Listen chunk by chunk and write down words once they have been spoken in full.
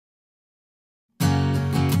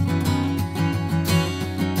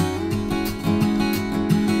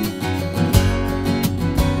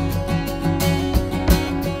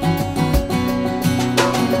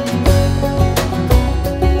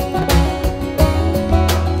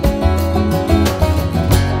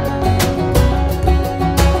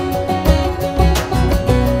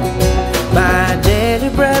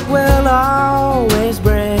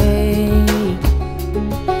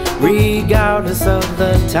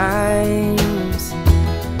times.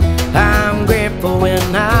 I'm grateful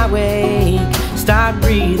when I wake, start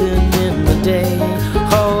breathing in the day,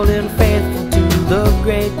 holding faithful to the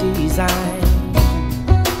great design.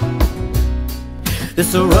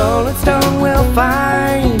 This rolling stone will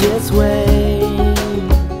find its way,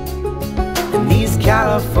 and these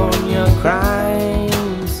California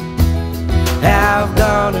crimes have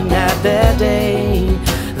gone and had their day.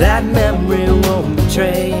 That memory won't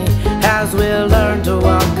betray as we learn to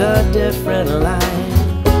walk a different line.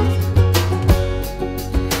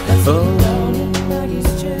 Oh.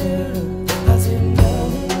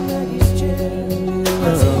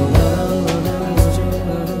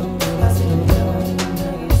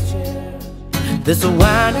 This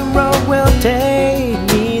winding road will take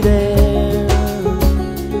me there,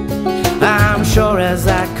 I'm sure as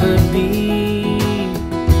I could be.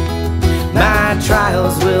 My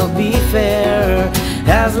trials will be fair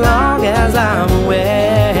as long as I'm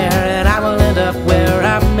aware, and I will end up where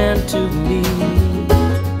I'm meant to be.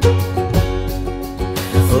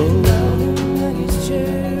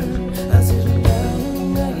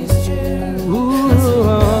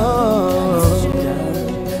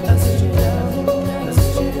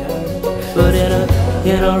 But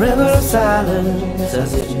in a river of silence, I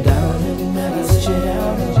sit down in Maggie's chair.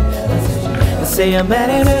 I say I'm at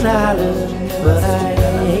an island, but I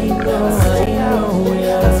ain't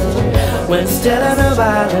nowhere. When still in a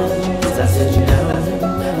violence, I sit down in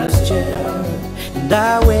Maggie's chair, and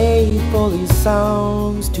I wait for these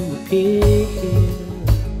songs to appear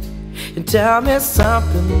and tell me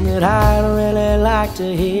something that I'd really like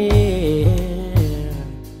to hear.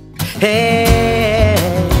 Hey.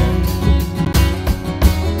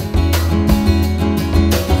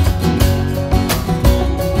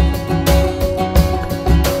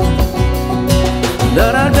 Da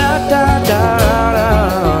da da da da da.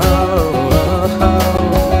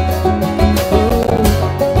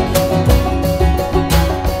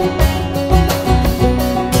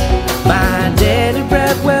 My daily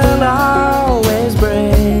bread will always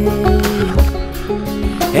break,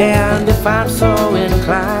 and if I'm so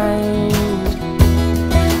inclined,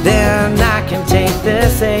 then I can take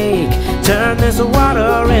this ache, turn this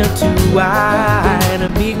water into wine,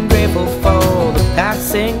 and be grateful for the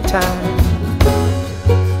passing time.